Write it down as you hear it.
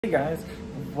Hey guys,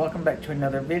 welcome back to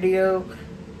another video.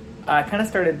 I kind of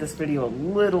started this video a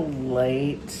little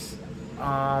late,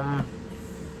 so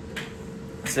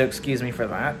excuse me for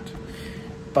that,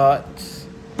 but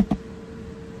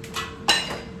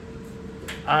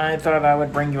I thought I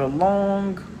would bring you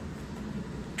along.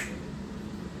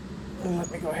 Let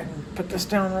me go ahead and put this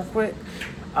down real quick.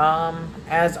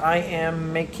 As I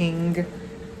am making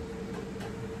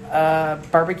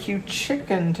barbecue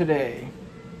chicken today.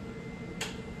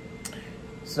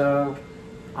 So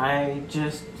I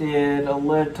just did a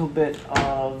little bit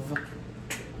of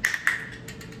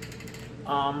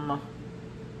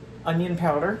onion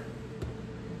powder,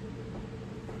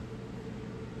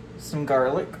 some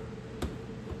garlic,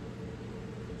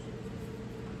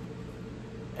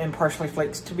 and parsley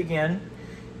flakes to begin.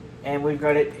 And we've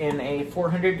got it in a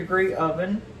 400-degree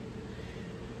oven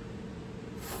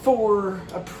for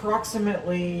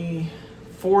approximately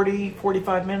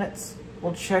 40-45 minutes.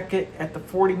 We'll check it at the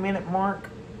 40-minute mark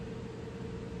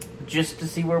just to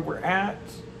see where we're at.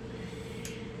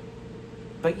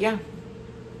 But yeah,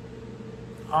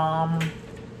 thought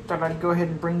I'd go ahead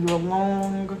and bring you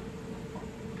along.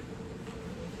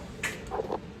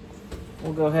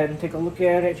 We'll go ahead and take a look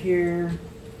at it here.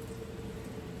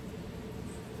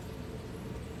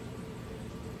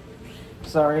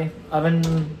 Sorry,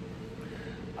 oven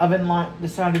light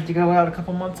decided to go out a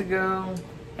couple months ago,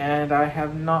 and I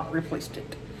have not replaced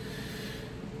it.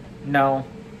 No,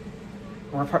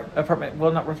 our apartment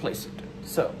will not replace it.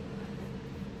 So,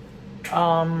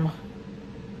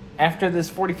 after this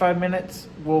 45 minutes,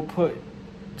 we'll put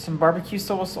some barbecue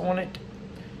sauce on it,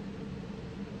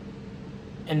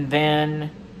 and then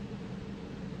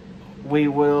we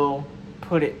will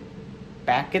put it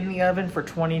back in the oven for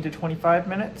 20 to 25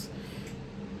 minutes.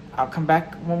 I'll come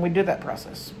back when we do that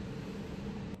process.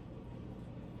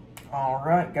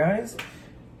 Alright guys,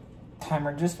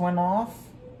 timer just went off.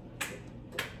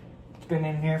 It's been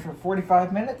in here for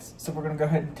 45 minutes, so we're gonna go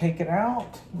ahead and take it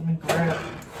out. Let me grab,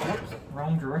 whoops,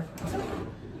 wrong drawer.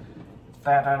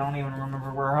 That I don't even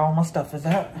remember where all my stuff is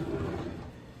at.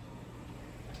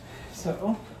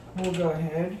 So, we'll go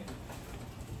ahead.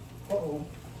 Uh-oh.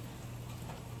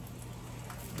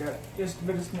 Got just a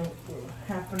bit of smoke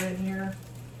happening here.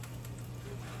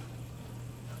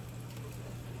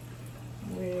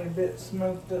 We're a bit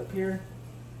smoked up here.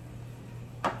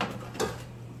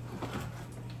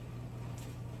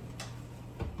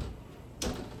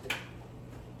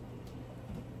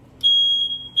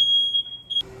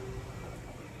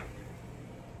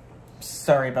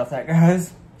 Sorry about that,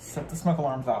 guys. Set the smoke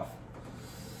alarms off.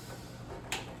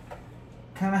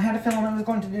 Kind of had a feeling I was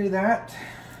going to do that.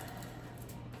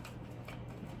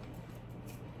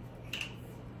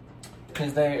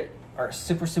 Because they are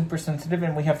super sensitive,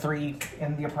 and we have 3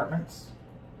 in the apartments.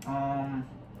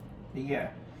 Yeah,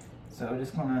 so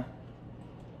just gonna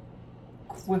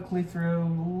quickly throw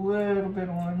a little bit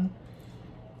on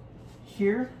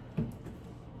here.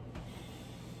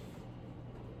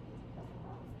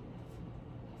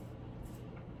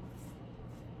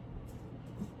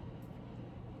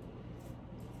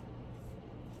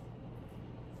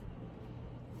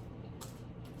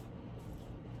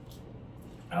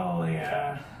 Oh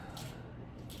yeah.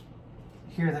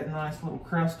 Hear that nice little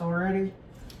crust already?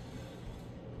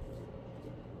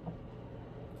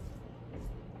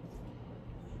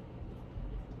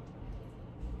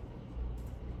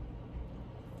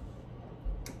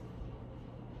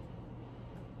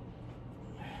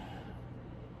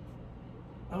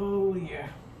 Oh yeah.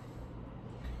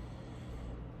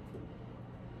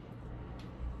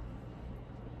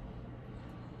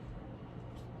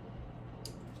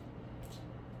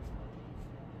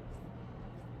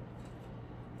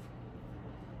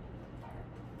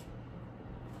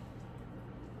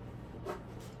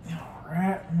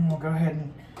 Alright, and we'll go ahead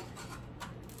and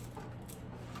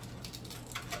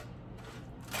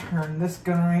turn this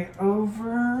guy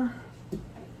over.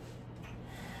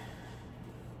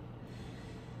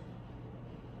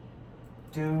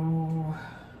 Do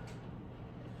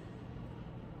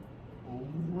a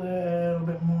little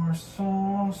bit more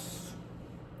sauce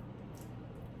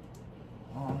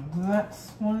on that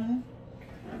one.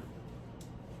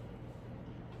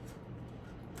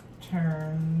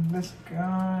 Turn this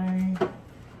guy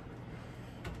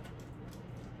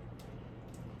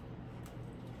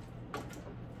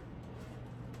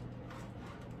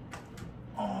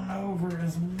on over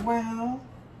as well.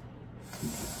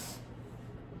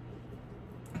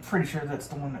 I'm pretty sure that's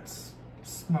the one that's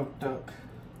smoked up,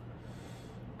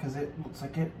 because it looks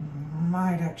like it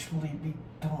might actually be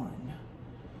done.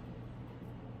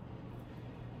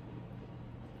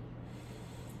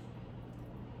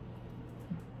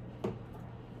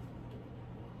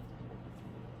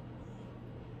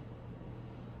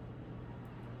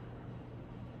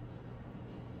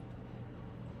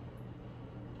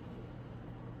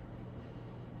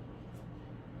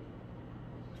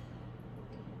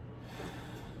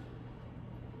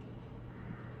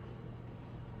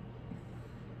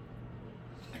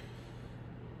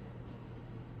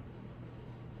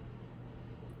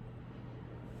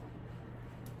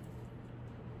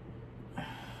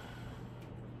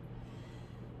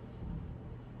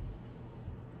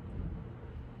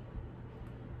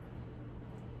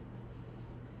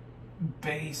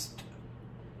 baste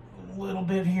a little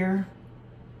bit here.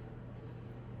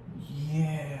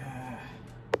 Yeah.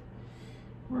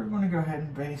 We're going to go ahead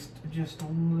and baste just a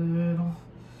little.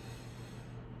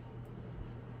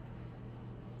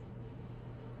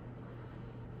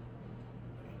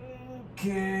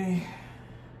 Okay.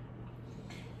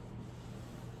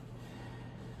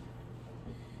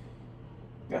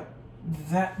 Got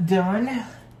that done.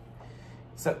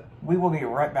 So we will be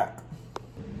right back.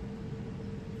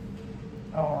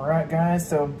 All right, guys,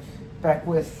 so back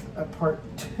with a part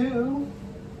 2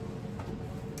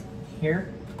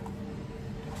 here.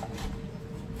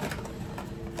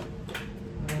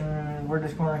 And we're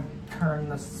just going to turn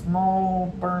the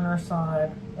small burner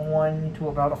side on to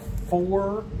about a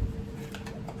 4.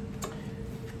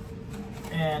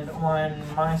 And on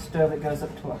my stove, it goes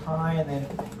up to a high and then,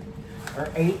 or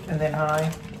 8 and then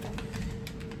high.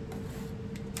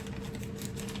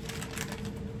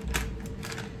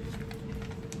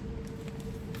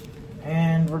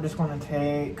 And we're just going to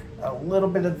take a little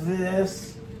bit of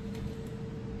this.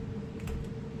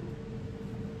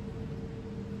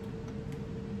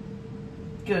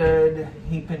 Good.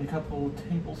 Heap in a couple of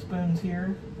tablespoons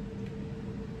here.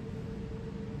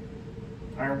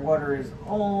 Our water is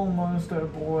almost at a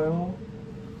boil.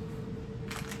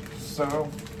 So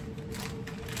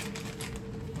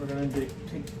we're going to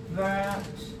take that.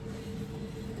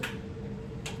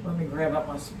 Let me grab out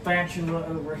my spatula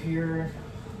over here.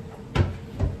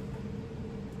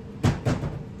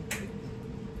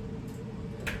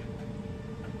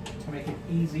 Make it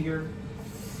easier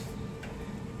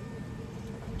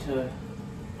to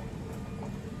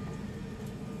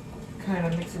kind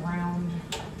of mix around.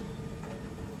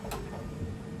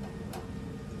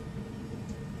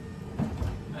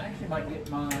 I actually might get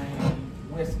my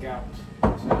whisk out to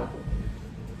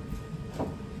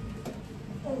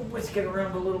whisk it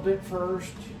around a little bit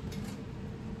first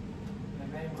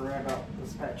and then grab out the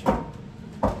spatula.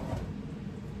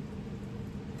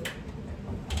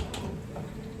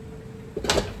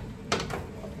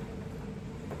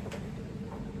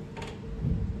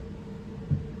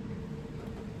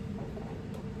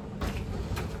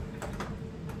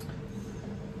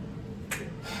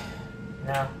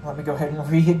 Now, let me go ahead and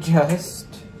readjust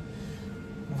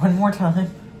one more time.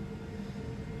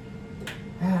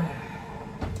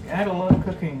 Gotta love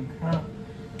cooking, huh?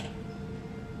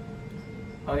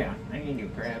 Oh yeah, I need to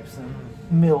grab some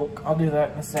milk. I'll do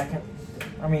that in a second.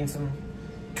 I mean some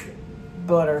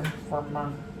butter for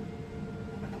my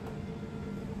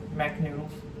mac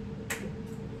noodles.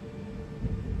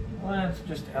 Let's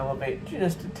just elevate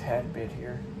just a tad bit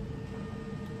here.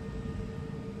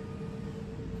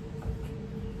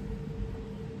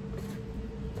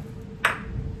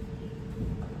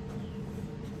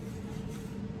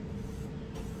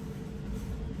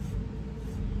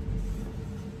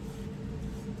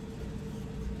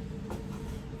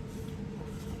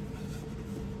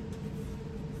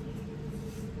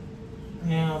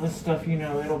 Yeah, this stuff, you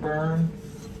know, it'll burn.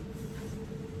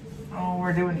 All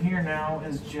we're doing here now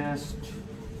is just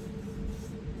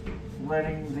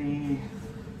letting the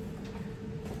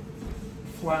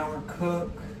flour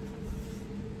cook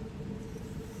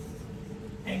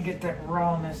and get that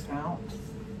rawness out.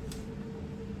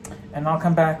 And I'll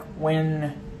come back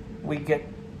when we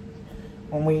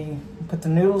put the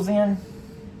noodles in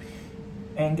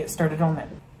and get started on that.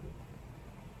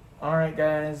 All right,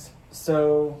 guys.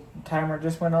 So the timer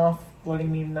just went off,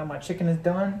 letting me know my chicken is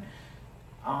done.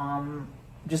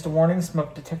 Just a warning,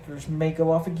 smoke detectors may go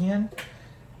off again.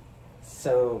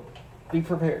 So be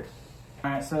prepared.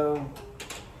 All right, so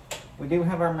we do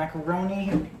have our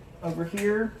macaroni over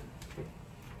here,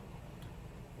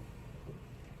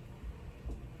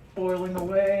 boiling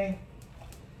away.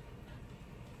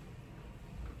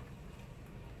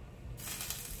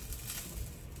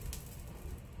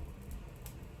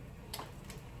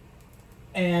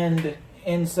 And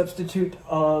in substitute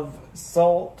of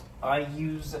salt, I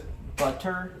use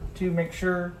butter to make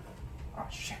sure, oh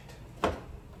shit,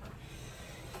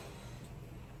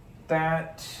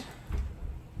 that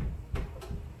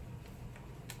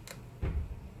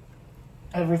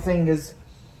everything is,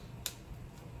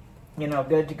 you know,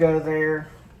 good to go there.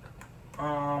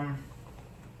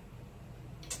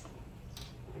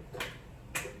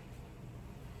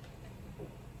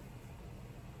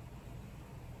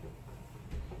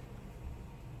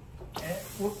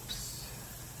 Whoops.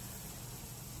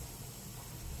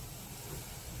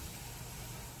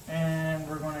 And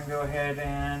we're going to go ahead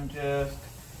and just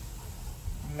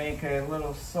make a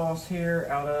little sauce here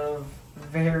out of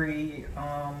very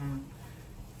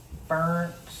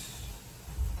burnt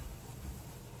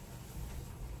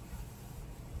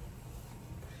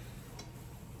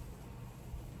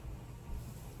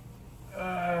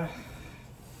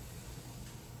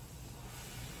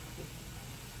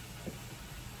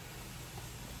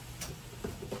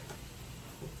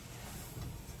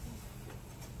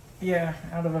Yeah,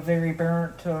 out of a very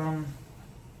burnt, Jesus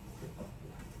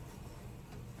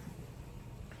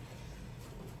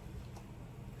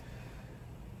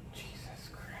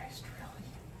Christ, really?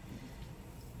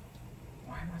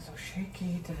 Why am I so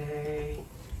shaky today?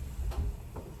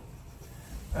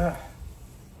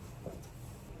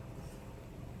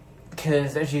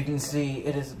 Because as you can see,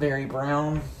 it is very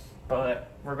brown,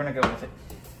 but we're gonna go with it.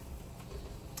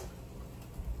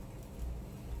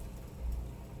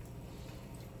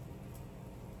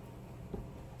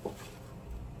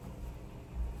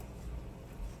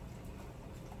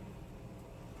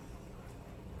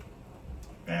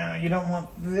 Now, you don't want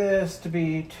this to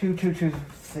be too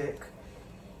thick.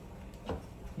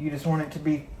 You just want it to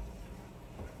be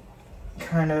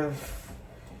kind of,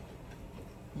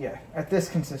 yeah, at this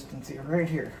consistency right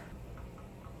here.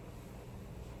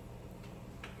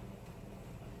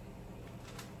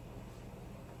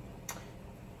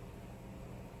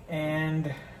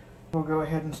 And we'll go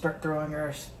ahead and start throwing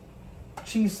our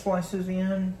cheese slices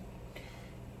in.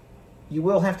 You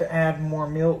will have to add more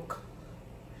milk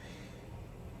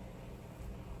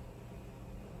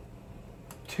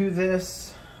to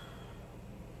this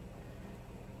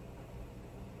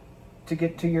to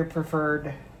get to your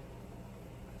preferred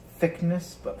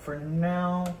thickness, but for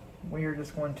now we are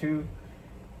just going to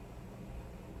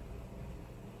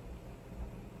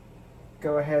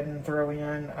go ahead and throw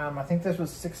in, I think this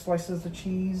was 6 slices of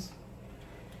cheese,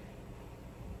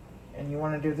 and you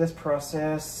want to do this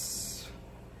process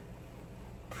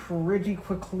pretty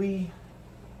quickly.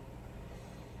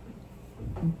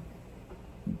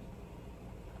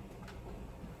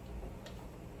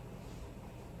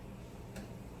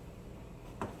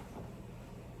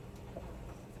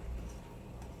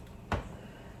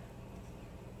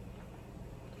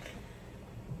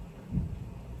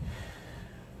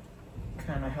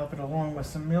 Kind of help it along with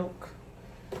some milk.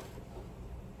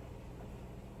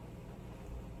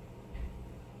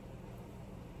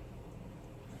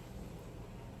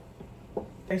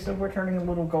 Okay, so we're turning a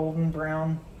little golden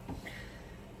brown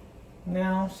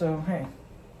now, so hey,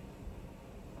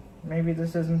 maybe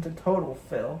this isn't a total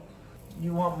fill.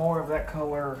 You want more of that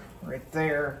color right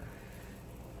there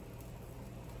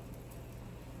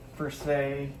for,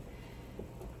 say,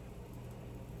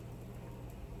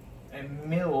 a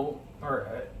meal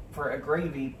or for a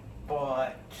gravy,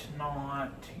 but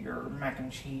not your mac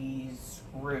and cheese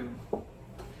roux.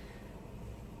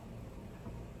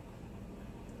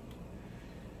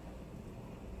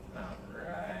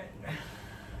 Alright,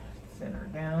 thinner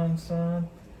down some,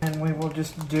 and we will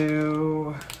just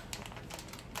do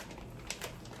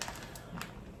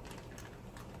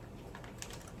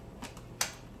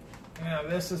now.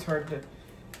 This is hard to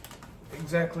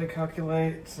exactly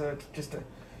calculate, so it's just a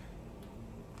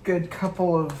good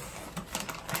couple of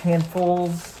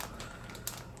handfuls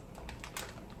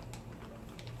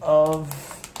of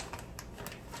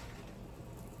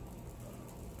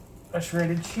a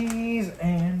shredded cheese,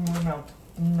 and we're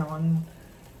melting on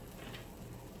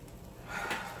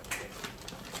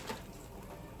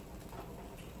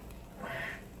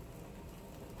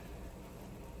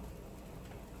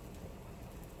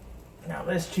now.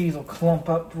 This cheese will clump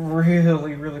up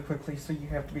really quickly, so you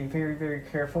have to be very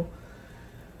careful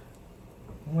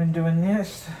when doing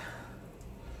this.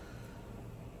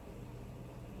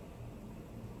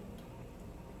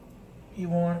 You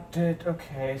want it,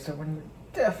 okay, so we're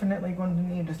definitely going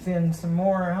to need to thin some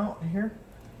more out here.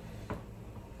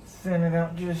 Thin it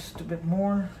out just a bit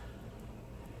more.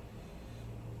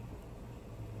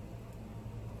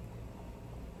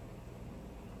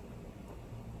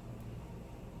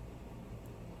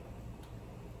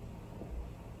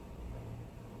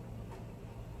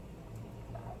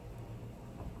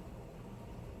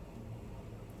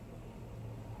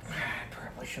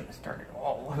 I should have started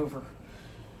all over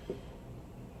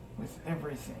with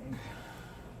everything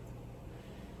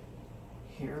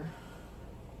here.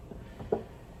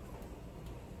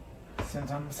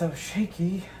 Since I'm so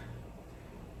shaky,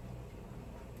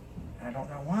 I don't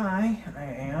know why I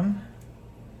am.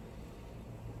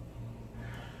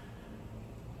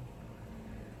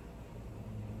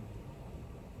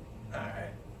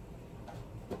 Alright.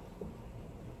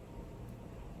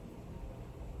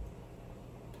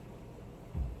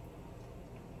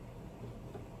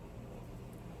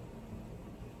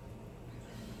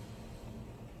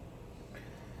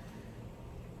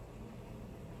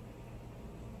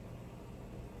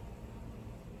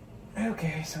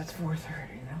 Okay, so it's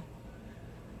 4:30 now.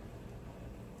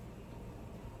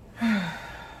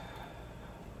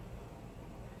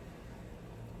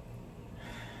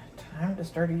 Time to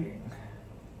start eating.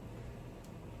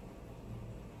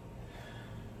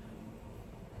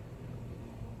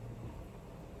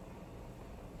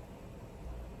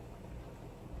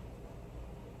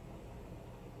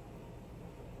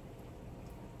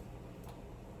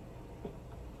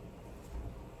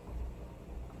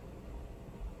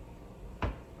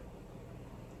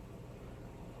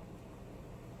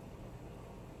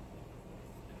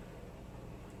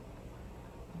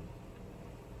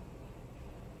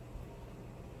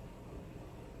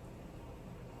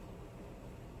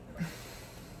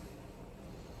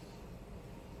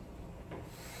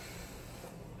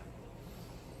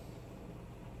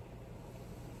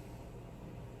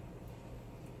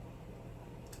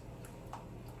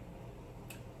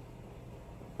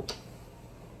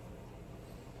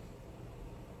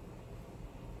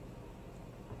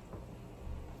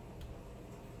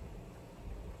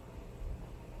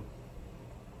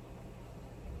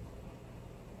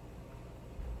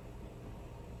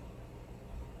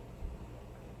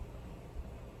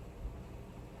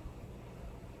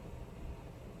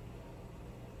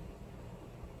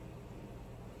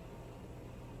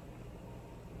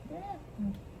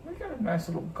 Nice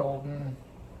little golden.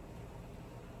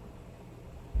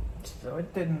 So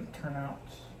it didn't turn out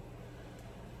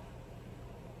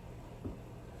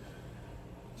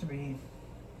to be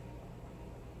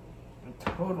a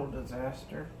total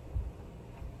disaster.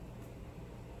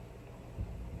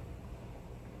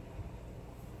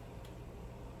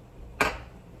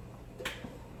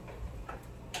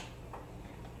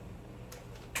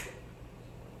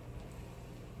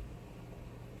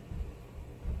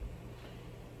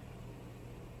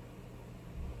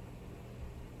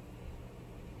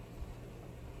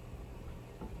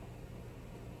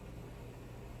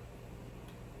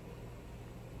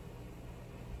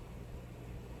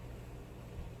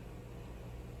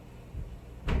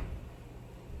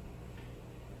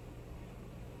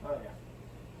 Oh yeah,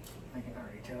 I can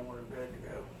already tell we're good to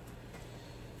go.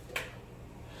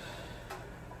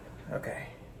 Okay,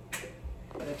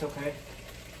 but it's okay.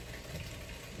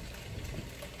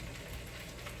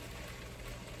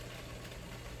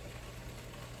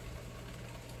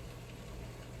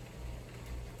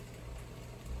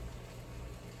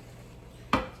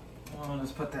 I'll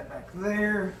just put that back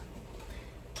there.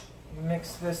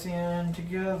 Mix this in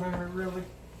together really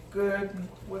good and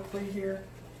quickly here.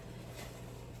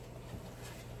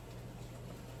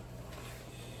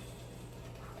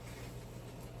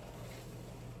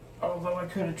 Although I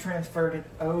could have transferred it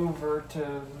over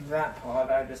to that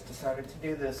pot, I just decided to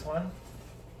do this one.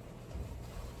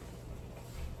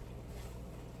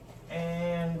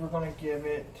 And we're going to give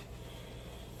it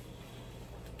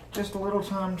just a little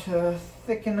time to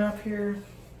thicken up here.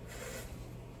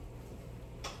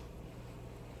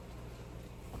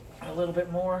 A little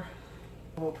bit more.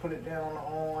 We'll put it down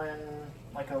on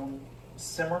like a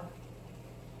simmer.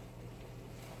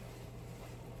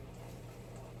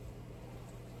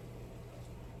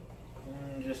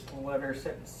 And just let her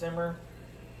sit and simmer.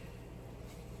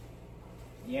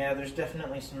 Yeah, there's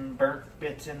definitely some burnt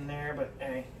bits in there, but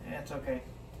hey, that's okay.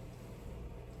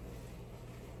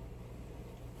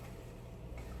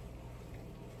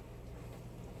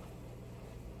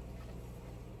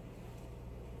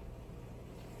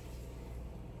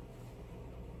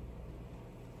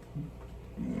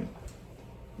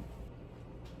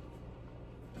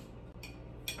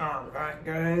 Alright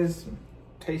guys,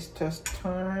 taste test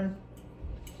time.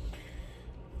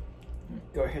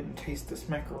 Go ahead and taste this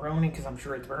macaroni because I'm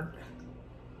sure it's burnt.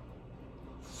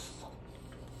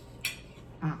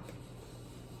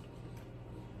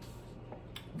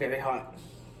 Very hot.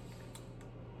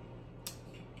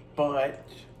 But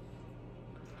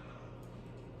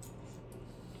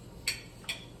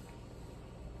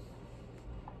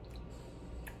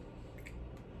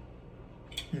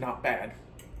not bad.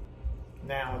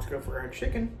 Now let's go for our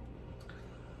chicken.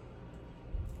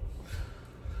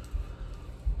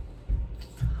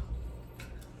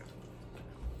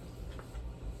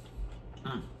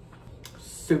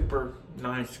 Super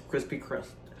nice crispy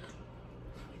crust.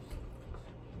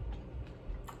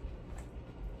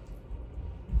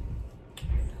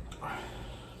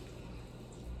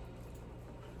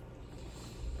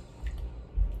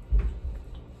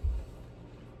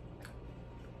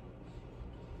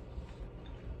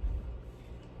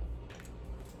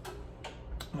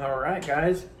 All right,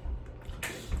 guys.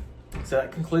 So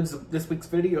that concludes this week's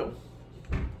video.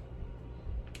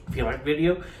 If you like the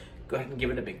video, go ahead and give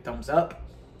it a big thumbs up.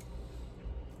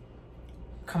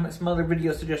 Comment some other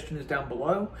video suggestions down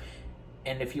below.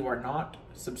 And if you are not,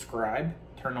 subscribe.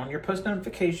 Turn on your post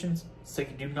notifications so you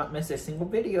do not miss a single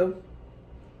video.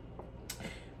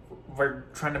 We're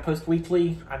trying to post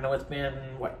weekly. I know it's been,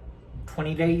 what,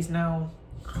 20 days now?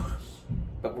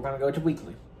 But we're going to go to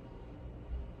weekly.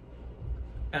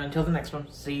 And until the next one,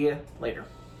 see you later.